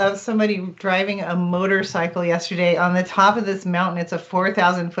saw somebody driving a motorcycle yesterday on the top of this mountain. It's a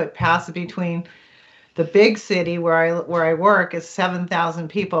 4,000-foot pass between the big city where I work is 7,000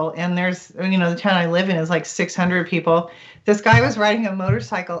 people, and there's the town I live in is like 600 people. This guy was riding a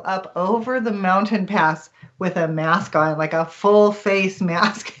motorcycle up over the mountain pass with a mask on, like a full face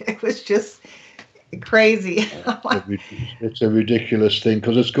mask. It was just crazy. It's a ridiculous thing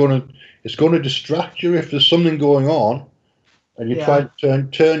because it's going to distract you if there's something going on, and you try to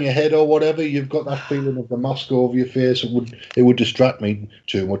turn your head or whatever. You've got that feeling of the mask over your face. It would distract me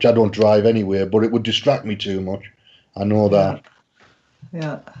too much. I don't drive anywhere, but it would distract me too much. I know that.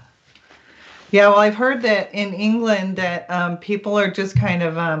 Yeah. Well, I've heard that in England that people are just kind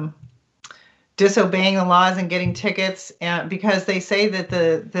of disobeying the laws and getting tickets because they say that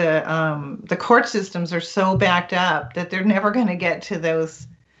the court systems are so backed up that they're never going to get to those,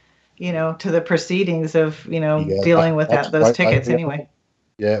 to the proceedings of, dealing with those tickets anyway.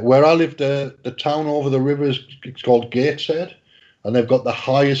 Yeah, where I lived, the town over the river it's called Gateshead, and they've got the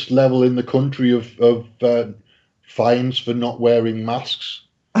highest level in the country of fines for not wearing masks.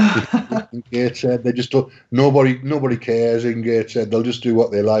 In Gateshead, they just don't. Nobody cares in Gateshead. They'll just do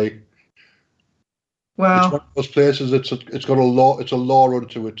what they like. Wow. It's one of those places. It's got a law. It's a law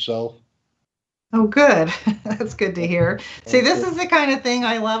unto itself. Oh, good. That's good to hear. See, this is the kind of thing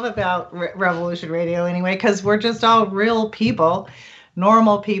I love about Revolution Radio anyway, because we're just all real people,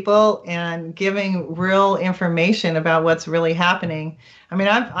 normal people, and giving real information about what's really happening. I mean,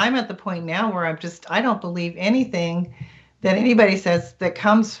 I'm at the point now where I don't believe anything that anybody says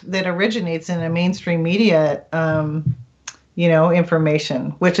that originates in a mainstream media,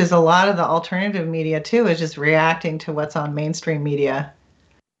 information, which is a lot of the alternative media too, is just reacting to what's on mainstream media.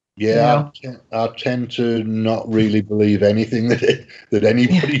 Yeah, I tend to not really believe anything that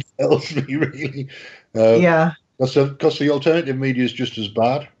anybody tells me, really. Because the alternative media is just as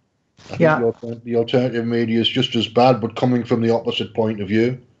bad. I think the alternative media is just as bad, but coming from the opposite point of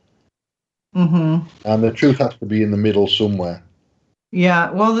view. Mm-hmm. And the truth has to be in the middle somewhere.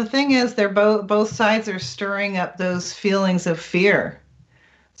 Yeah, well, the thing is, they're both sides are stirring up those feelings of fear.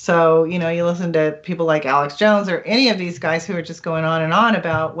 So, you listen to people like Alex Jones or any of these guys who are just going on and on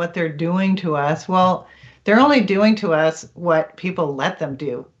about what they're doing to us. Well, they're only doing to us what people let them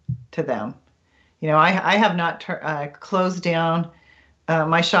do to them. I have not closed down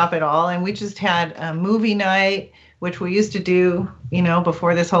my shop at all, and we just had a movie night, which we used to do,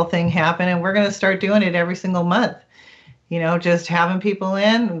 before this whole thing happened, and we're going to start doing it every single month. Just having people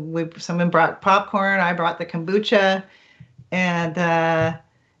in. Someone brought popcorn, I brought the kombucha, and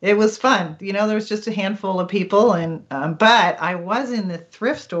it was fun. There was just a handful of people, and but I was in the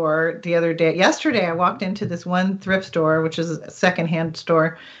thrift store the other day. Yesterday, I walked into this one thrift store, which is a secondhand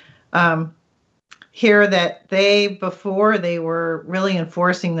store, here that before they were really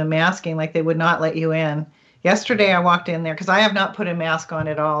enforcing the masking, like they would not let you in. Yesterday, I walked in there because I have not put a mask on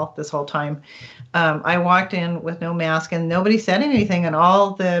at all this whole time. I walked in with no mask and nobody said anything. And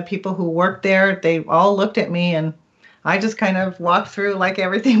all the people who worked there, they all looked at me and I just kind of walked through like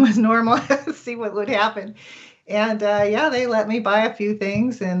everything was normal to see what would happen. And they let me buy a few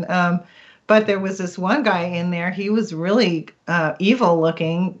things. And but there was this one guy in there. He was really evil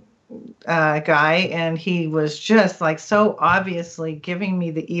looking guy, and he was just like so obviously giving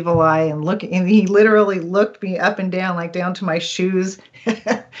me the evil eye and looking, and he literally looked me up and down, like down to my shoes.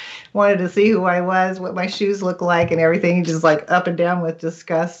 Wanted to see who I was, what my shoes look like and everything. He just like up and down with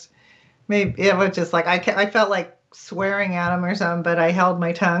disgust. Maybe it was just like I felt like swearing at him or something, but I held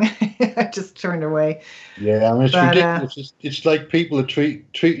my tongue. I just turned away. Yeah, I mean, it's ridiculous. It's like people are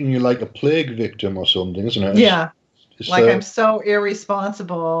treating you like a plague victim or something, isn't it? Yeah. Like I'm so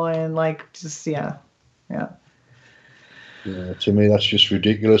irresponsible and like just Yeah, to me that's just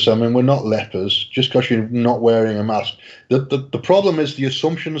ridiculous. I mean, we're not lepers just because you're not wearing a mask. The problem is the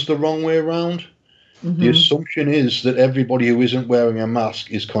assumption's the wrong way around. Mm-hmm. The assumption is that everybody who isn't wearing a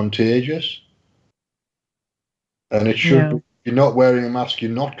mask is contagious. And it should be, if you're not wearing a mask, you're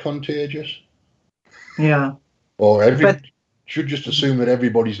not contagious. Yeah. Or should just assume that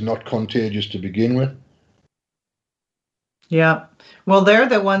everybody's not contagious to begin with. Yeah. Well, they're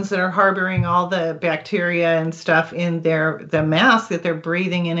the ones that are harboring all the bacteria and stuff in the mask that they're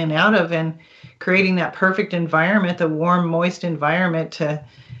breathing in and out of, and creating that perfect environment, the warm, moist environment to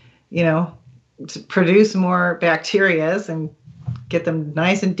produce more bacterias and get them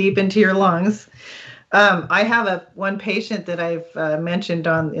nice and deep into your lungs. I have one patient that I've mentioned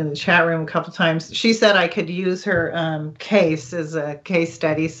in the chat room a couple times. She said I could use her case as a case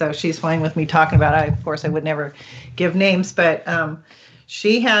study, so she's fine with me talking about it. Of course, I would never give names, but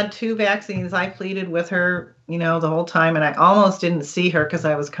she had 2 vaccines. I pleaded with her, the whole time, and I almost didn't see her because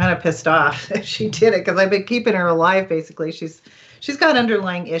I was kind of pissed off that she did it, because I've been keeping her alive, basically. She's got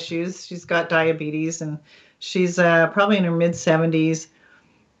underlying issues. She's got diabetes, and she's probably in her mid-70s.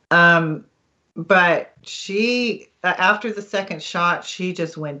 But she, after the second shot, she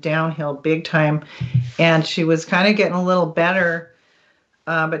just went downhill big time, and she was kind of getting a little better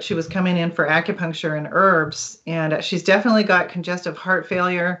but she was coming in for acupuncture and herbs, and she's definitely got congestive heart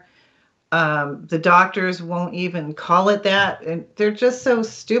failure. The doctors won't even call it that, and they're just so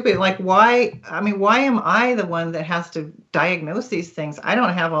stupid. Like, why? I mean, why am I the one that has to diagnose these things? I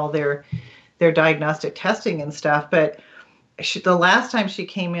don't have all their diagnostic testing and stuff, but the last time she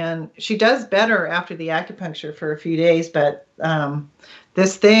came in, she does better after the acupuncture for a few days, but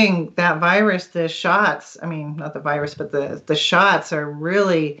this thing, that virus, the shots, I mean, not the virus, but the shots are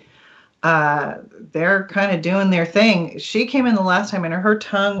really, they're kind of doing their thing. She came in the last time and her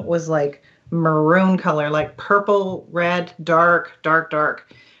tongue was like maroon color, like purple, red, dark,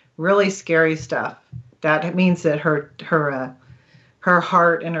 really scary stuff. That means that her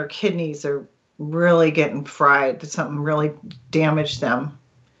heart and her kidneys are really getting fried. That something really damaged them.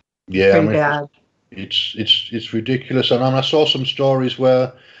 Yeah, pretty bad. It's ridiculous. And I saw some stories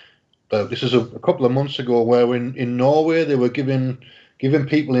where this is a couple of months ago, where in Norway they were giving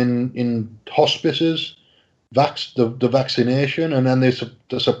people in hospices the vaccination, and then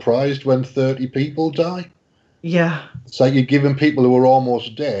they're surprised when 30 people die. Yeah, it's like you're giving people who are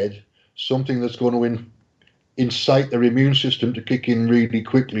almost dead something that's going to incite their immune system to kick in really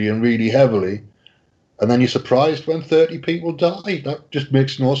quickly and really heavily, and then you're surprised when 30 people die. That just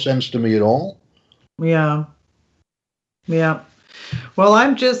makes no sense to me at all. Yeah. Well,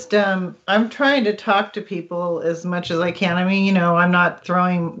 I'm just, I'm trying to talk to people as much as I can. I mean, I'm not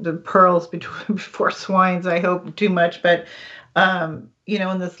throwing the pearls before swines, I hope, too much. But,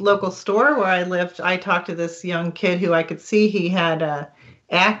 in this local store where I lived, I talked to this young kid who I could see he had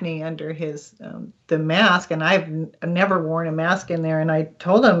acne under his the mask. And I've never worn a mask in there. And I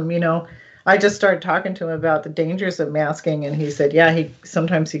told him, I just started talking to him about the dangers of masking. And he said, yeah,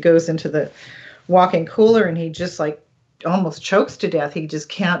 sometimes he goes into the walk-in cooler and he just like almost chokes to death. He just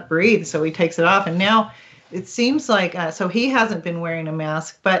can't breathe, so he takes it off. And now it seems like so he hasn't been wearing a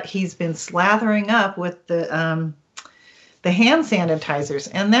mask, but he's been slathering up with the hand sanitizers,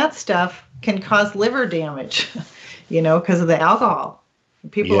 and that stuff can cause liver damage, because of the alcohol.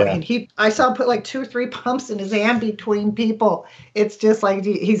 People, I saw put like 2 or 3 pumps in his hand between people. It's just like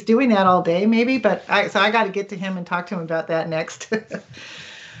he's doing that all day, maybe. But I got to get to him and talk to him about that next.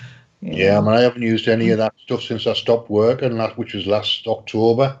 Yeah, I mean, I haven't used any of that stuff since I stopped working, which was last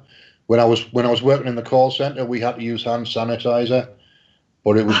October. When I was working in the call center, we had to use hand sanitizer,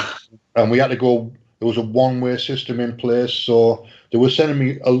 but and we had to go. There was a one-way system in place, so they were sending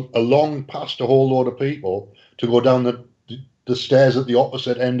me along past a whole load of people to go down the stairs at the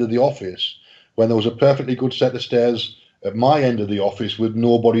opposite end of the office, when there was a perfectly good set of stairs at my end of the office with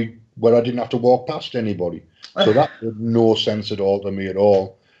nobody, where I didn't have to walk past anybody. So that made no sense at all to me at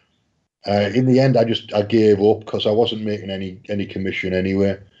all. In the end, I gave up because I wasn't making any commission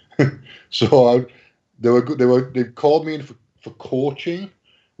anyway. So they called me in for coaching,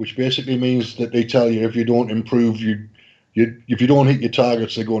 which basically means that they tell you if you don't improve, if you don't hit your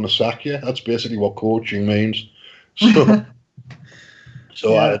targets, they're going to sack you. That's basically what coaching means.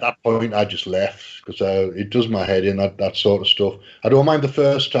 So at that point, I just left because it does my head in, that sort of stuff. I don't mind the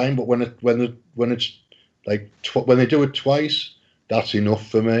first time, but when it's like when they do it twice, that's enough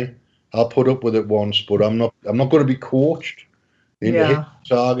for me. I'll put up with it once, but I'm not going to be coached into hitting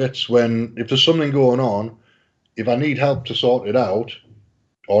targets if there's something going on. If I need help to sort it out,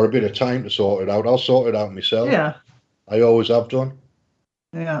 or a bit of time to sort it out, I'll sort it out myself. Yeah. I always have done.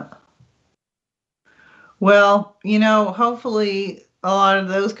 Yeah. Well, hopefully a lot of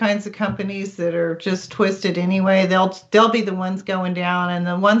those kinds of companies that are just twisted anyway, they'll be the ones going down, and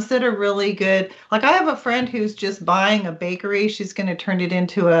the ones that are really good. Like I have a friend who's just buying a bakery. She's going to turn it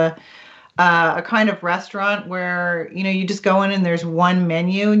into a kind of restaurant where, you just go in and there's one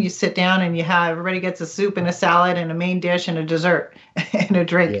menu and you sit down and everybody gets a soup and a salad and a main dish and a dessert and a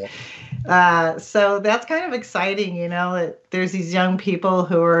drink. Yeah. So that's kind of exciting, that there's these young people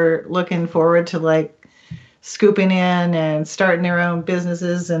who are looking forward to like scooping in and starting their own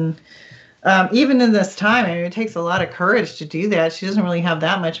businesses. And even in this time, I mean, it takes a lot of courage to do that. She doesn't really have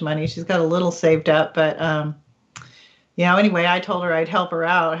that much money. She's got a little saved up, but anyway, I told her I'd help her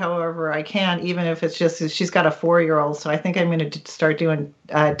out however I can, even if it's just she's got a 4-year-old. So I think I'm going to start doing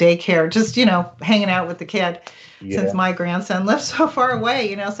daycare, just, hanging out with the kid since my grandson lives so far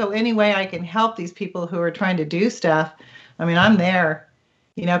away, So any way I can help these people who are trying to do stuff, I mean, I'm there,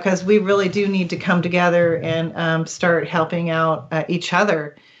 because we really do need to come together and start helping out each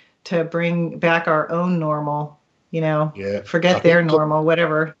other to bring back our own normal. Forget their normal,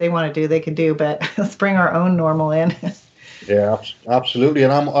 whatever they want to do, they can do, but let's bring our own normal in. Yeah, absolutely.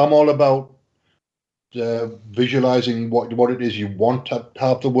 And I'm all about visualizing what it is you want to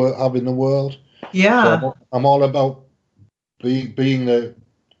have in the world. Yeah. So I'm all about being the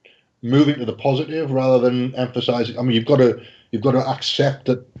moving to the positive rather than emphasizing. I mean, you've got to accept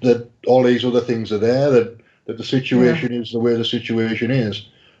that all these other things are there, that the situation is the way the situation is.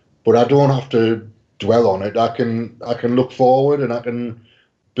 But I don't have to dwell on it. I can look forward, and I can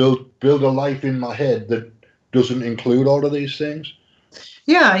build a life in my head that doesn't include all of these things.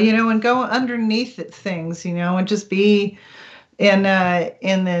 Yeah, and go underneath things, and just be in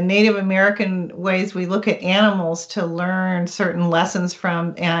the Native American ways. We look at animals to learn certain lessons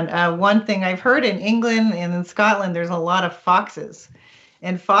from. And one thing I've heard in England and in Scotland, there's a lot of foxes.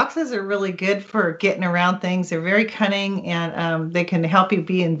 And foxes are really good for getting around things. They're very cunning, and they can help you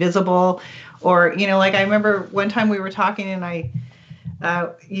be invisible. Or, like I remember one time we were talking, and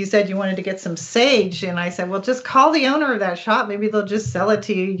you said you wanted to get some sage, and I said, well, just call the owner of that shop. Maybe they'll just sell it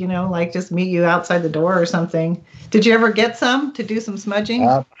to you, like just meet you outside the door or something. Did you ever get some to do some smudging?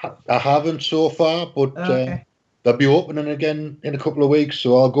 I haven't so far, but they'll be opening again in a couple of weeks,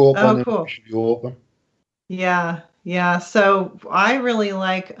 so I'll go up on cool. It should be open. Yeah. So I really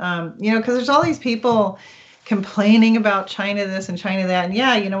like, because there's all these people complaining about China this and China that,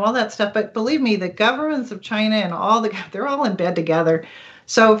 and all that stuff. But believe me, the governments of China and they're all in bed together.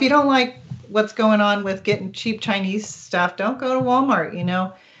 So if you don't like what's going on with getting cheap Chinese stuff, don't go to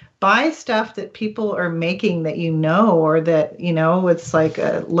Walmart, buy stuff that people are making that or that, it's like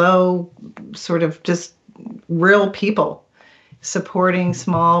a low sort of just real people supporting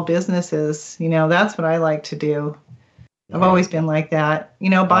small businesses. That's what I like to do. I've always been like that,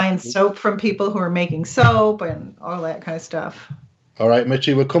 buying soap from people who are making soap and all that kind of stuff. All right,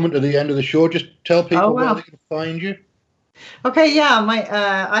 Mitzi, we're coming to the end of the show. Just tell people where they can find you. Okay, yeah,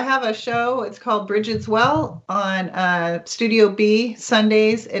 I have a show. It's called Bridget's Well on Studio B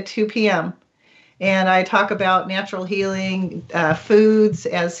Sundays at 2 p.m. And I talk about natural healing, foods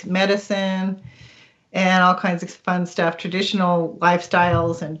as medicine, and all kinds of fun stuff, traditional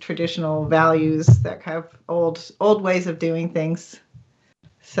lifestyles and traditional values, that kind of old ways of doing things.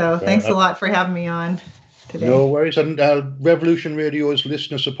 So thanks a lot for having me on today. No worries. And Revolution Radio is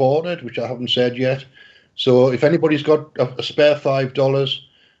listener supported, which I haven't said yet. So if anybody's got a spare $5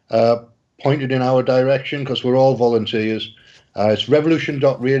 pointed in our direction, because we're all volunteers, it's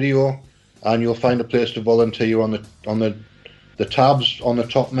revolution.radio, and you'll find a place to volunteer on the tabs on the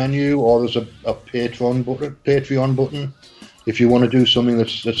top menu, or there's a Patreon button if you want to do something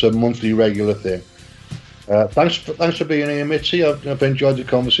that's a monthly regular thing. Thanks for being here, Mitzi. I've enjoyed the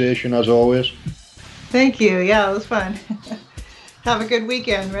conversation as always. Thank you. Yeah, it was fun. Have a good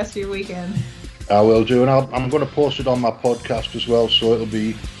weekend. Rest of your weekend. I will do, and I'm going to post it on my podcast as well, so it'll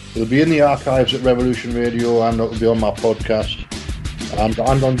be in the archives at Revolution Radio, and it'll be on my podcast and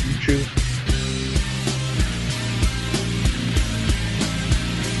on YouTube.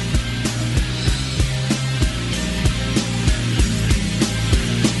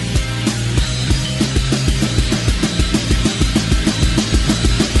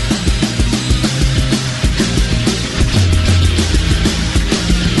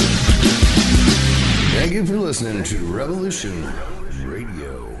 Listening to Revolution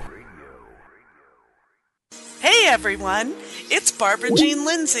Radio. Hey everyone, it's Barbara Jean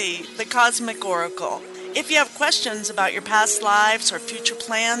Lindsay, the Cosmic Oracle. If you have questions about your past lives or future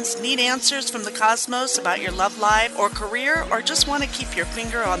plans, need answers from the cosmos about your love life or career, or just want to keep your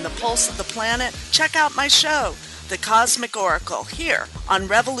finger on the pulse of the planet, check out my show, The Cosmic Oracle, here on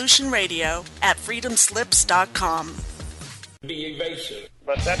Revolution Radio at freedomslips.com. Be evasive.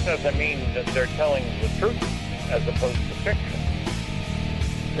 But that doesn't mean that they're telling the truth as opposed to fiction.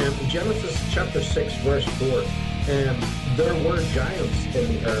 In Genesis chapter 6, verse 4, there were giants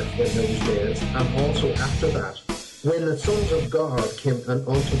in the earth in those days, and also after that, when the sons of God came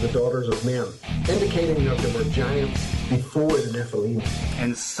unto the daughters of men, indicating that there were giants before the Nephilim.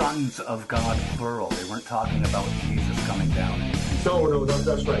 And sons of God, plural. They weren't talking about Jesus coming down. No,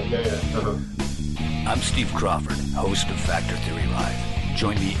 that's right. Yeah. Uh-huh. I'm Steve Crawford, host of Factor Theory Live.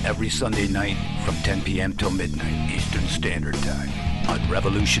 Join me every Sunday night from 10 p.m. till midnight Eastern Standard Time on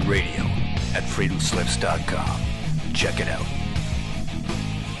Revolution Radio at freedomslips.com. Check it out.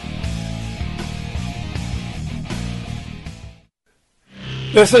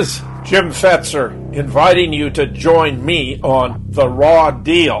 This is Jim Fetzer inviting you to join me on The Raw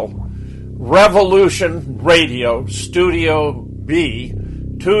Deal, Revolution Radio, Studio B,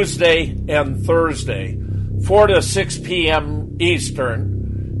 Tuesday and Thursday, 4 to 6 p.m.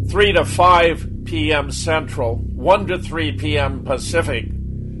 Eastern, 3 to 5 p.m. Central, 1 to 3 p.m. Pacific,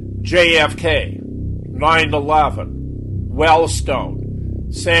 JFK, 9/11,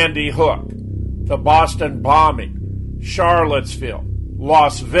 Wellstone, Sandy Hook, the Boston bombing, Charlottesville,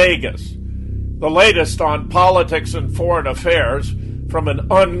 Las Vegas. The latest on politics and foreign affairs from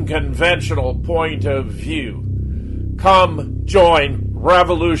an unconventional point of view. Come join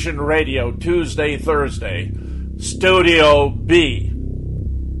Revolution Radio Tuesday, Thursday, Studio B.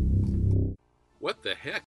 What the heck?